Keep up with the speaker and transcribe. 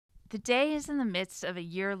The day is in the midst of a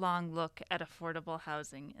year-long look at affordable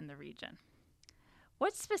housing in the region.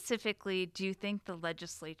 What specifically do you think the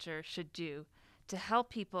legislature should do to help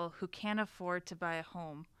people who can't afford to buy a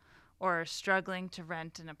home or are struggling to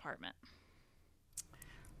rent an apartment?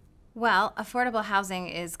 Well, affordable housing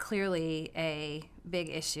is clearly a big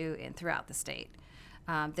issue throughout the state.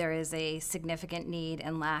 There is a significant need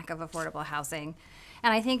and lack of affordable housing.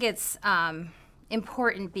 And I think it's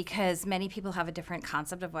important because many people have a different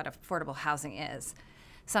concept of what affordable housing is.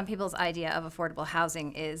 Some people's idea of affordable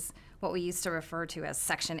housing is what we used to refer to as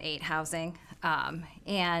Section 8 housing.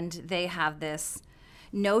 And they have this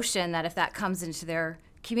notion that if that comes into their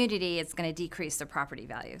community, it's going to decrease their property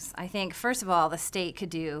values. I think, first of all, the state could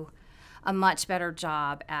do a much better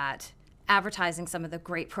job at advertising some of the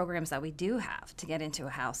great programs that we do have to get into a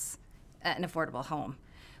house, an affordable home.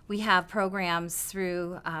 We have programs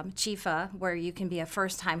through CHIFA where you can be a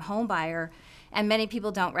first-time home buyer, and many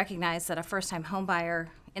people don't recognize that a first-time home buyer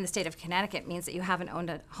in the state of Connecticut means that you haven't owned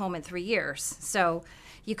a home in 3 years. So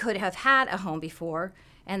you could have had a home before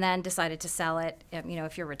and then decided to sell it,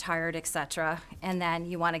 if you're retired, et cetera, and then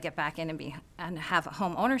you want to get back in and have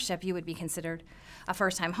home ownership, you would be considered a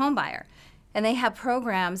first-time home buyer. And they have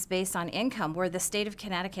programs based on income where the state of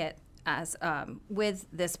Connecticut, as with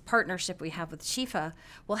this partnership we have with CHIFA,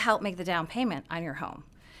 will help make the down payment on your home.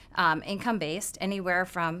 Income-based, anywhere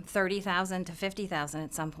from $30,000 to $50,000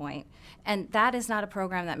 at some point. And that is not a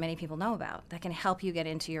program that many people know about that can help you get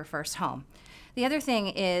into your first home. The other thing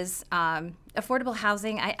is affordable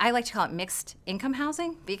housing. I like to call it mixed income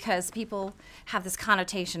housing because people have this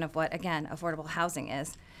connotation of what, again, affordable housing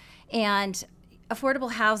is. And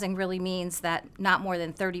affordable housing really means that not more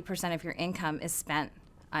than 30% of your income is spent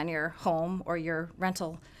on your home or your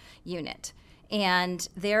rental unit. And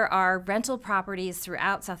there are rental properties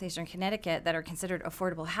throughout southeastern Connecticut that are considered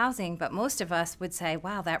affordable housing, but most of us would say,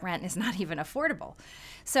 wow, that rent is not even affordable.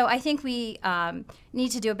 So I think we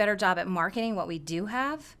need to do a better job at marketing what we do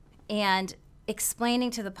have and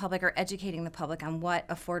explaining to the public or educating the public on what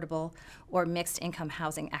affordable or mixed income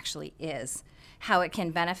housing actually is, how it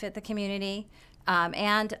can benefit the community,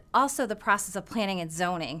 and also the process of planning and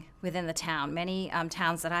zoning within the town. Many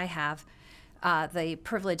towns that I have the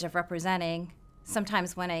privilege of representing,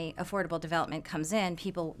 sometimes when an affordable development comes in,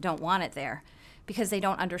 people don't want it there because they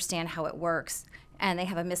don't understand how it works and they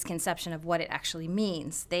have a misconception of what it actually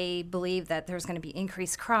means. They believe that there's going to be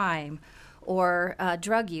increased crime or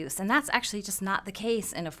drug use, and that's actually just not the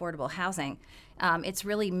case in affordable housing. It's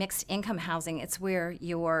really mixed income housing. It's where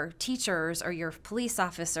your teachers or your police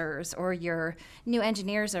officers or your new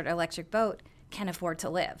engineers at Electric Boat can afford to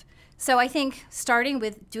live. So I think starting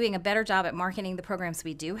with doing a better job at marketing the programs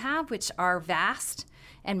we do have, which are vast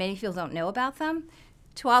and many people don't know about them,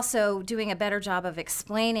 to also doing a better job of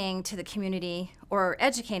explaining to the community or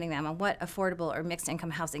educating them on what affordable or mixed income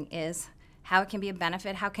housing is, how it can be a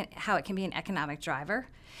benefit, how it can be an economic driver.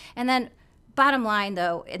 And then bottom line,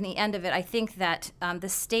 though, in the end of it, I think that the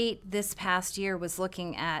state this past year was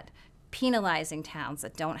looking at penalizing towns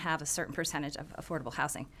that don't have a certain percentage of affordable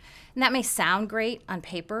housing. And that may sound great on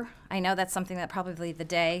paper. I know that's something that probably the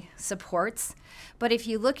day supports. But if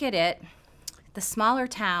you look at it, the smaller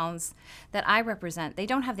towns that I represent, they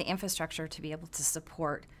don't have the infrastructure to be able to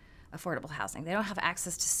support affordable housing. They don't have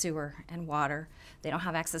access to sewer and water. They don't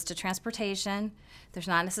have access to transportation. There's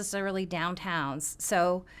not necessarily downtowns.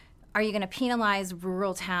 So are you going to penalize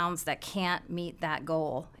rural towns that can't meet that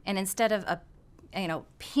goal? And instead of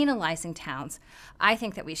penalizing towns, I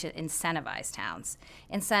think that we should incentivize towns.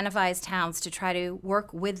 Incentivize towns to try to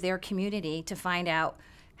work with their community to find out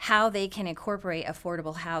how they can incorporate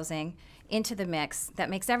affordable housing into the mix that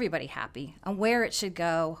makes everybody happy, and where it should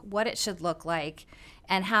go, what it should look like,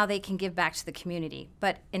 and how they can give back to the community,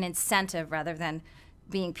 but an incentive rather than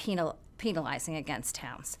being penalizing against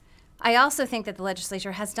towns. I also think that the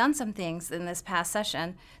legislature has done some things in this past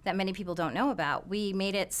session that many people don't know about. We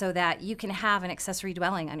made it so that you can have an accessory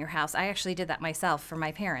dwelling on your house. I actually did that myself for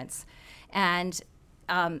my parents. And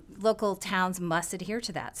local towns must adhere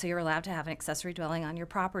to that. So you're allowed to have an accessory dwelling on your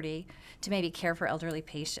property to maybe care for elderly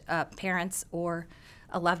parents or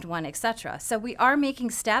a loved one, et cetera. So we are making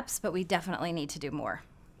steps, but we definitely need to do more.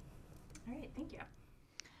 All right, thank you.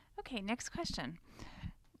 Okay, next question.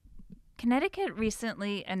 Connecticut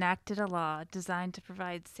recently enacted a law designed to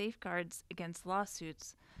provide safeguards against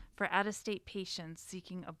lawsuits for out-of-state patients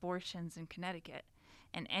seeking abortions in Connecticut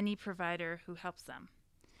and any provider who helps them.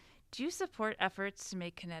 Do you support efforts to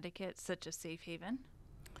make Connecticut such a safe haven?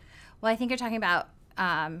 Well, I think you're talking about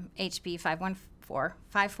HB 514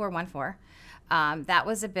 5414. That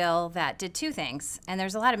was a bill that did two things, and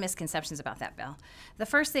there's a lot of misconceptions about that bill. The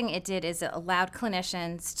first thing it did is it allowed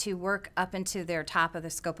clinicians to work up into their top of the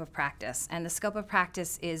scope of practice, and the scope of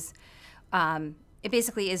practice is, it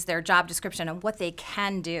basically is their job description of what they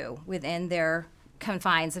can do within their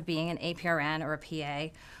confines of being an APRN or a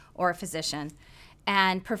PA or a physician.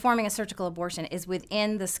 And performing a surgical abortion is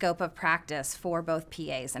within the scope of practice for both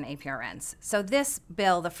PAs and APRNs. So this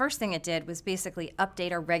bill, the first thing it did was basically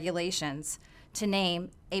update our regulations to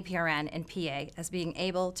name APRN and PA as being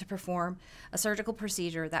able to perform a surgical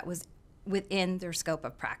procedure that was within their scope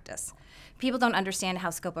of practice. People don't understand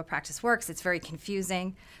how scope of practice works. It's very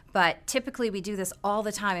confusing, but typically we do this all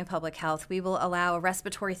the time in public health. We will allow a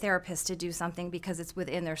respiratory therapist to do something because it's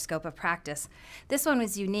within their scope of practice. This one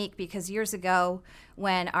was unique because years ago,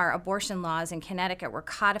 when our abortion laws in Connecticut were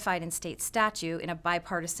codified in state statute in a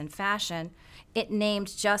bipartisan fashion, it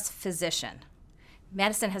named just physician.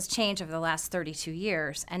 Medicine has changed over the last 32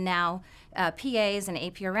 years, and now PAs and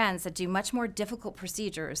APRNs that do much more difficult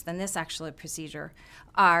procedures than this actual procedure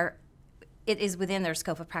it is within their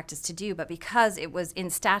scope of practice to do, but because it was in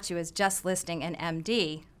statute as just listing an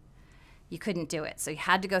MD, you couldn't do it. So you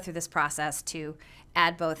had to go through this process to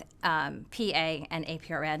add both PA and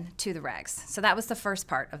APRN to the regs. So that was the first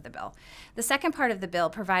part of the bill. The second part of the bill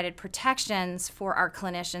provided protections for our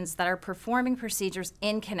clinicians that are performing procedures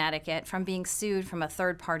in Connecticut from being sued from a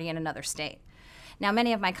third party in another state. Now,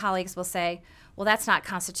 many of my colleagues will say, well, that's not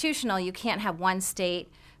constitutional. You can't have one state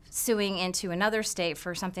suing into another state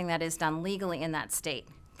for something that is done legally in that state.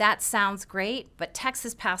 That sounds great, but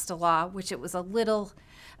Texas passed a law, which it was a little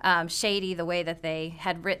shady the way that they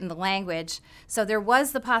had written the language. So there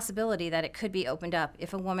was the possibility that it could be opened up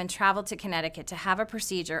if a woman traveled to Connecticut to have a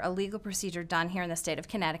procedure, a legal procedure done here in the state of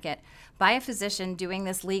Connecticut by a physician doing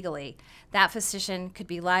this legally. That physician could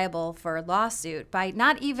be liable for a lawsuit by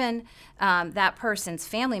not even that person's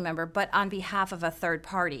family member, but on behalf of a third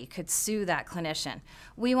party could sue that clinician.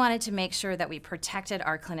 We wanted to make sure that we protected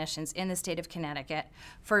our clinicians in the state of Connecticut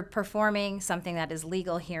for performing something that is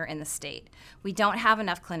legal here in the state. We don't have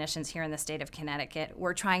enough clinicians here in the state of Connecticut.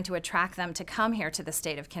 We're trying to attract them to come here to the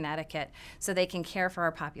state of Connecticut so they can care for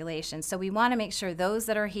our population. So we want to make sure those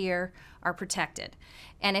that are here are protected.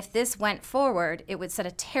 And if this went forward, it would set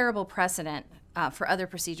a terrible precedent for other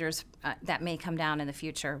procedures that may come down in the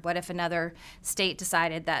future. What if another state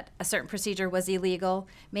decided that a certain procedure was illegal?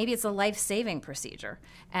 Maybe it's a life-saving procedure.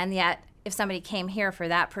 And yet, if somebody came here for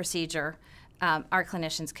that procedure, our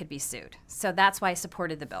clinicians could be sued. So that's why I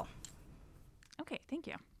supported the bill. Okay, thank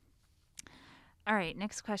you. All right,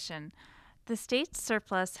 next question. The state's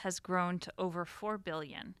surplus has grown to over $4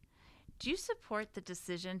 billion. Do you support the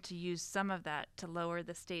decision to use some of that to lower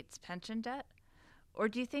the state's pension debt? Or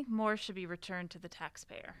do you think more should be returned to the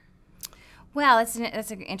taxpayer? Well, that's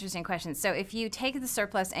an interesting question. So if you take the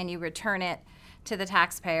surplus and you return it to the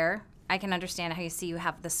taxpayer, I can understand how you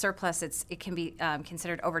have the surplus. It can be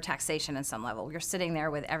considered overtaxation in some level. You're sitting there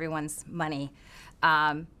with everyone's money.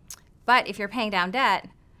 But if you're paying down debt,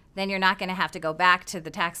 then you're not going to have to go back to the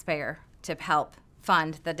taxpayer to help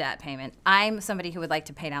fund the debt payment. I'm somebody who would like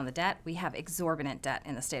to pay down the debt. We have exorbitant debt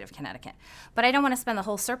in the state of Connecticut. But I don't want to spend the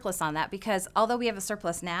whole surplus on that because although we have a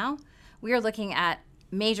surplus now, we are looking at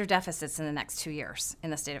major deficits in the next 2 years in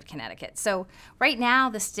the state of Connecticut. So right now,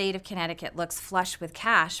 the state of Connecticut looks flush with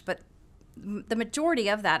cash, but the majority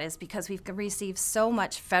of that is because we've received so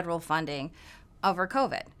much federal funding over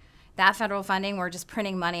COVID. That federal funding, we're just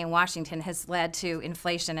printing money in Washington, has led to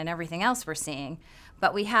inflation and everything else we're seeing.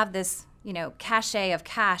 But we have this, cachet of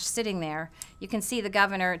cash sitting there. You can see the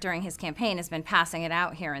governor during his campaign has been passing it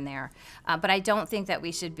out here and there. But I don't think that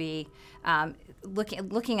we should be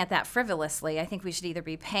looking at that frivolously. I think we should either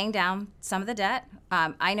be paying down some of the debt.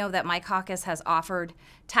 I know that my caucus has offered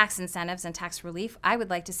tax incentives and tax relief. I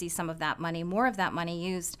would like to see some of that money, more of that money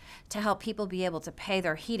used to help people be able to pay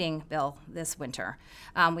their heating bill this winter.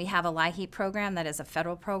 We have a LIHEAP program that is a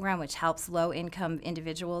federal program which helps low-income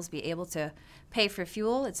individuals be able to pay for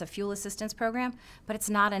fuel. It's a fuel assistance program, but it's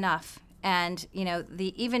not enough. And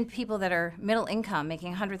even people that are middle income,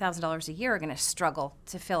 making $100,000 a year, are going to struggle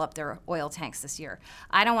to fill up their oil tanks this year.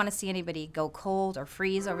 I don't want to see anybody go cold or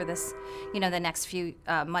freeze over this, the next few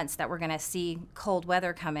months that we're going to see cold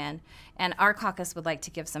weather come in. And our caucus would like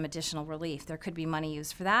to give some additional relief. There could be money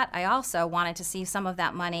used for that. I also wanted to see some of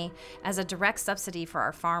that money as a direct subsidy for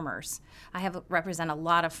our farmers. I represent a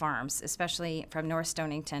lot of farms, especially from North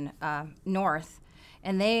Stonington north.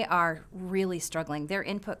 and they are really struggling. Their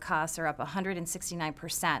input costs are up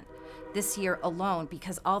 169% this year alone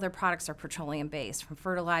because all their products are petroleum-based, from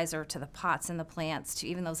fertilizer to the pots in the plants to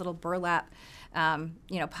even those little burlap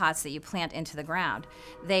pots that you plant into the ground.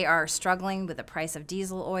 They are struggling with the price of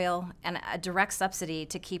diesel oil, and a direct subsidy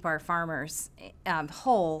to keep our farmers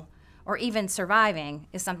whole or even surviving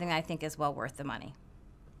is something I think is well worth the money.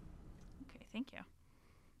 Okay, thank you.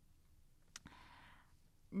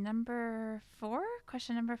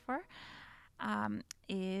 Question number four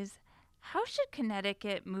is, how should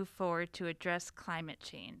Connecticut move forward to address climate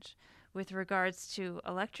change with regards to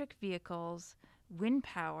electric vehicles, wind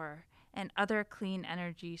power, and other clean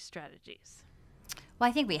energy strategies? Well,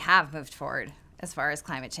 I think we have moved forward as far as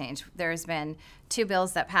climate change. There's been 2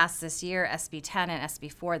 bills that passed this year, SB 10 and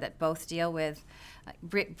SB 4, that both deal with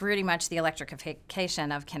pretty much the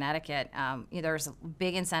electrification of Connecticut. There's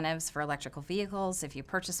big incentives for electrical vehicles if you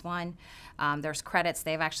purchase one. There's credits.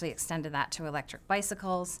 They've actually extended that to electric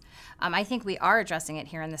bicycles. I think we are addressing it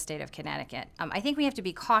here in the state of Connecticut. I think we have to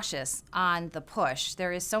be cautious on the push.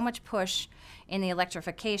 There is so much push in the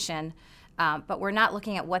electrification, but we're not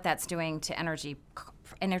looking at what that's doing to energy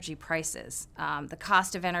prices. The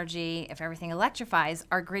cost of energy, if everything electrifies,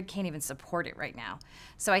 our grid can't even support it right now.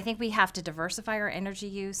 So I think we have to diversify our energy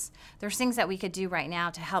use. There's things that we could do right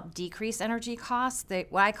now to help decrease energy costs.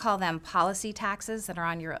 What I call them policy taxes that are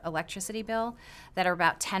on your electricity bill that are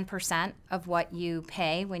about 10% of what you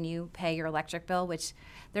pay when you pay your electric bill, which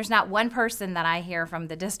there's not one person that I hear from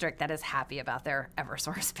the district that is happy about their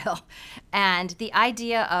Eversource bill. And the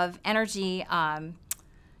idea of energy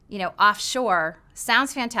offshore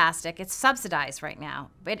sounds fantastic. It's subsidized right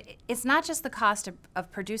now, but it's not just the cost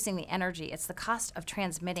of producing the energy, it's the cost of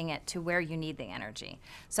transmitting it to where you need the energy.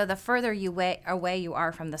 So the further away you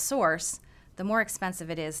are from the source, the more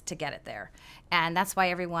expensive it is to get it there. And that's why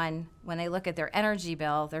everyone, when they look at their energy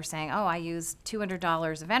bill, they're saying, oh, I used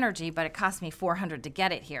 $200 of energy, but it cost me $400 to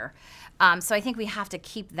get it here. So I think we have to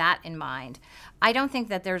keep that in mind. I don't think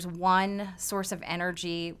that there's one source of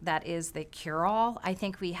energy that is the cure-all. I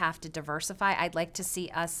think we have to diversify. I'd like to see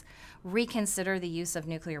us reconsider the use of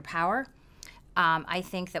nuclear power. I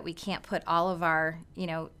think that we can't put all of our,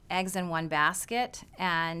 eggs in one basket,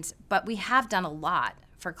 but we have done a lot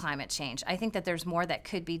for climate change. I think that there's more that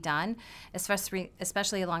could be done,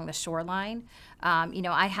 especially along the shoreline.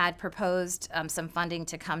 I had proposed some funding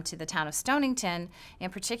to come to the town of Stonington,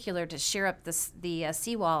 in particular, to shear up the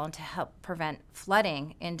seawall and to help prevent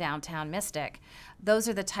flooding in downtown Mystic. Those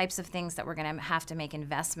are the types of things that we're going to have to make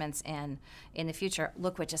investments in the future.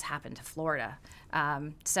 Look what just happened to Florida.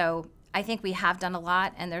 So I think we have done a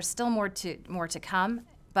lot, and there's still more to come.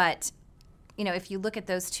 But if you look at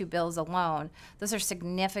those 2 bills alone, those are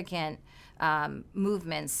significant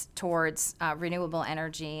movements towards renewable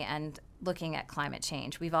energy and looking at climate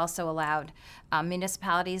change. We've also allowed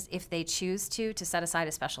municipalities, if they choose to set aside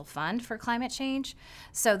a special fund for climate change.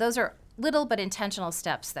 So those are little but intentional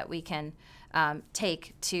steps that we can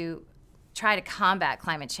take to try to combat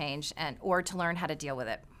climate change or to learn how to deal with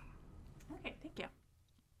it. Okay, thank you.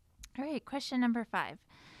 All right, question number 5.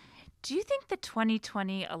 Do you think the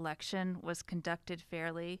 2020 election was conducted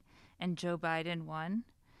fairly and Joe Biden won?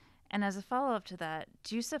 And as a follow-up to that,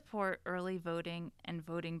 do you support early voting and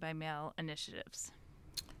voting by mail initiatives?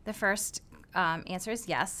 The first answer is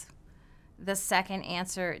yes. The second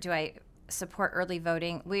answer, do I support early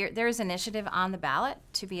voting? There is initiative on the ballot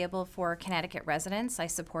to be able for Connecticut residents. I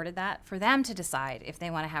supported that for them to decide if they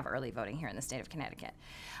want to have early voting here in the state of Connecticut.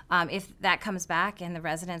 If that comes back and the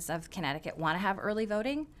residents of Connecticut want to have early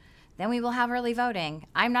voting, then we will have early voting.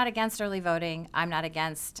 I'm not against early voting. I'm not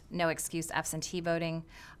against no excuse absentee voting.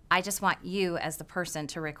 I just want you as the person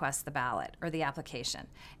to request the ballot or the application.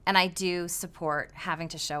 And I do support having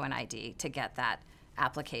to show an ID to get that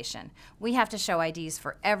application. We have to show IDs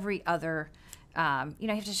for every other, you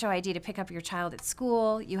have to show ID to pick up your child at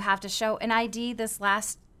school. You have to show an ID in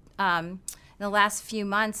the last few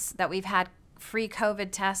months that we've had free COVID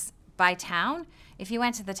tests by town. If you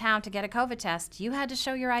went to the town to get a COVID test, you had to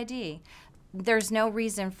show your ID. There's no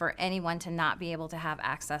reason for anyone to not be able to have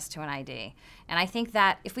access to an ID. And I think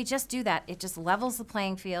that if we just do that, it just levels the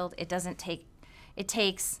playing field. It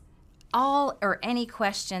takes all or any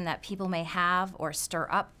question that people may have or stir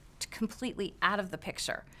up completely out of the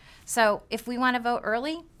picture. So if we want to vote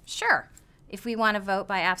early, sure. If we want to vote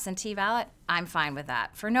by absentee ballot, I'm fine with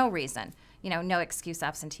that for no reason. No excuse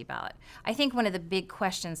absentee ballot. I think one of the big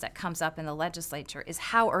questions that comes up in the legislature is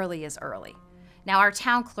how early is early? Now, our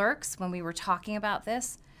town clerks, when we were talking about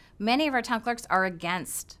this, many of our town clerks are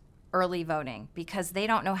against early voting because they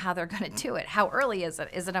don't know how they're going to do it. How early is it?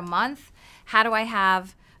 Is it a month? How do I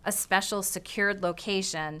have a special secured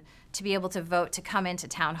location to be able to vote, to come into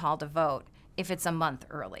town hall to vote if it's a month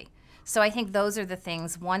early. So I think those are the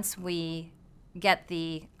things, once we get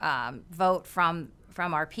the vote from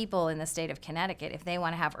our people in the state of Connecticut, if they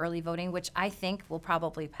want to have early voting, which I think will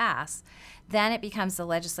probably pass, then it becomes the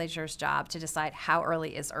legislature's job to decide how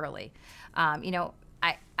early is early.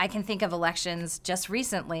 I can think of elections just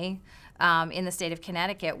recently in the state of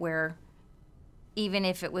Connecticut where even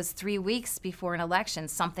if it was 3 weeks before an election,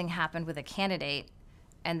 something happened with a candidate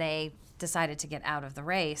and they decided to get out of the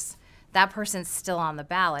race, that person's still on the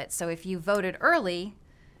ballot. So if you voted early,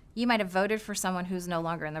 you might have voted for someone who's no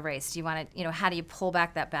longer in the race. Do you want to, how do you pull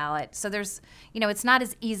back that ballot? So there's, it's not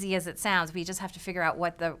as easy as it sounds. We just have to figure out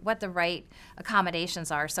what the right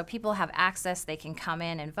accommodations are. So people have access, they can come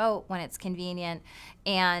in and vote when it's convenient.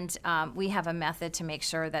 And we have a method to make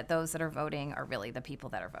sure that those that are voting are really the people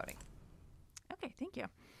that are voting. Okay, thank you.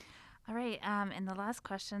 All right, and the last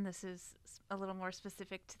question, this is a little more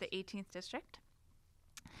specific to the 18th district.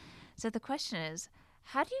 So the question is,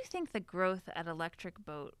 how do you think the growth at Electric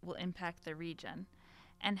Boat will impact the region?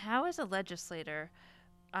 And how, as a legislator,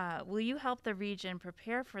 will you help the region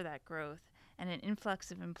prepare for that growth and an influx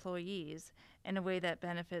of employees in a way that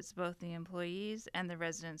benefits both the employees and the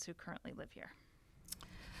residents who currently live here?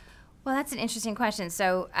 Well, that's an interesting question.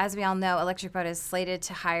 So, as we all know, Electric Boat is slated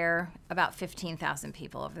to hire about 15,000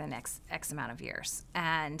 people over the next X amount of years.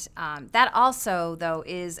 And that also, though,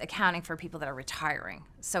 is accounting for people that are retiring.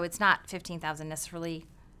 So it's not 15,000 necessarily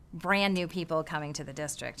brand new people coming to the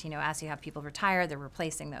district. As you have people retire, they're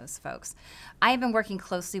replacing those folks. I have been working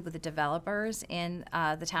closely with the developers in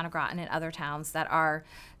the town of Groton and other towns that are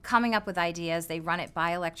coming up with ideas. They run it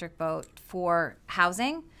by Electric Boat for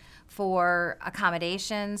housing, for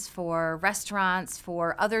accommodations, for restaurants,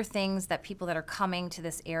 for other things that people that are coming to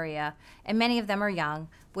this area, and many of them are young,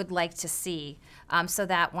 would like to see, so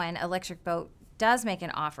that when Electric Boat does make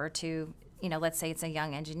an offer to, let's say it's a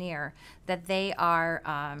young engineer, that they are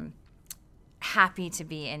happy to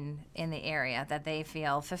be in the area, that they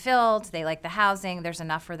feel fulfilled, they like the housing, there's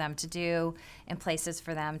enough for them to do, and places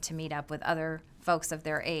for them to meet up with other folks of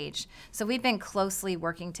their age. So we've been closely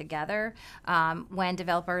working together. When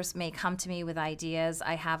developers may come to me with ideas,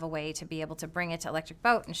 I have a way to be able to bring it to Electric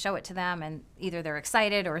Boat and show it to them, and either they're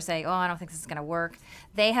excited or say, oh, I don't think this is going to work.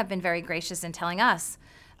 They have been very gracious in telling us,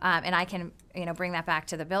 and I can bring that back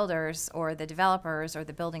to the builders or the developers or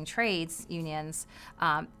the building trades unions.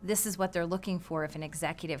 This is what they're looking for if an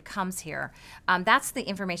executive comes here. That's the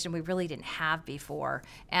information we really didn't have before,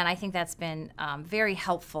 and I think that's been very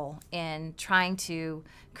helpful in trying to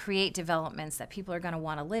create developments that people are going to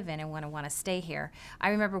want to live in and want to stay here. I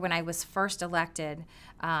remember when I was first elected,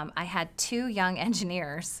 I had 2 young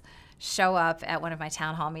engineers show up at one of my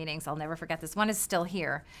town hall meetings. I'll never forget this. One is still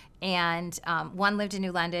here. And one lived in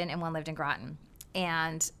New London and one lived in Groton.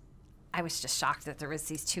 And I was just shocked that there was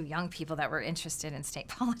these 2 young people that were interested in state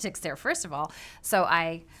politics there, first of all. So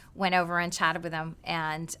I went over and chatted with them,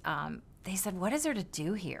 and they said, what is there to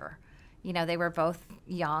do here? They were both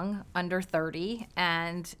young, under 30,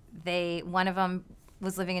 and one of them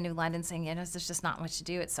was living in New London saying, there's just not much to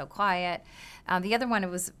do. It's so quiet. The other one, it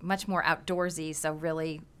was much more outdoorsy, so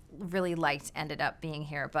really liked ended up being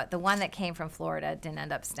here. But the one that came from Florida didn't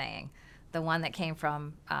end up staying. The one that came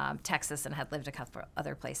from Texas and had lived a couple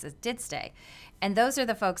other places did stay. And those are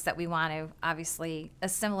the folks that we want to obviously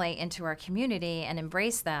assimilate into our community and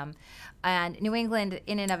embrace them. And New England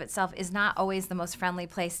in and of itself is not always the most friendly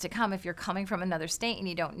place to come if you're coming from another state and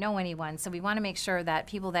you don't know anyone. So we want to make sure that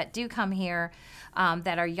people that do come here,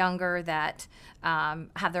 that are younger, that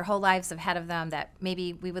have their whole lives ahead of them, that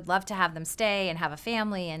maybe we would love to have them stay and have a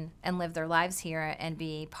family and live their lives here and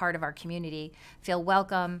be part of our community, feel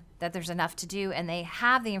welcome, that there's enough to do, and they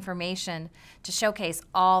have the information to showcase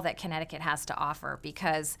all that Connecticut has to offer.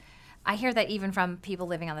 Because I hear that even from people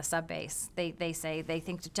living on the subbase. They say they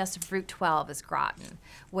think just Route 12 is Groton,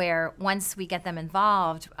 where once we get them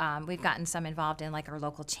involved, we've gotten some involved in like our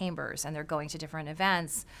local chambers, and they're going to different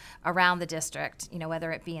events around the district,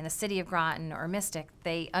 whether it be in the city of Groton or Mystic.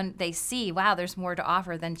 They see, wow, there's more to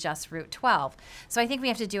offer than just Route 12. So I think we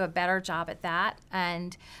have to do a better job at that.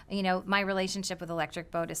 And, my relationship with Electric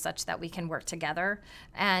Boat is such that we can work together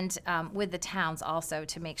and with the towns also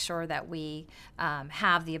to make sure that we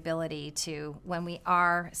have the ability to, when we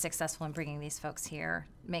are successful in bringing these folks here,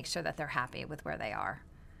 make sure that they're happy with where they are.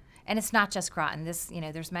 And it's not just Groton.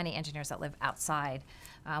 There's many engineers that live outside.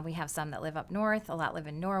 We have some that live up north. A lot live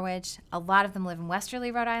in Norwich. A lot of them live in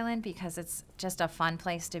Westerly, Rhode Island, because it's just a fun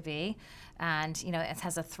place to be. And, it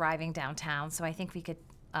has a thriving downtown. So I think we could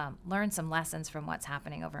learn some lessons from what's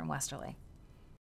happening over in Westerly.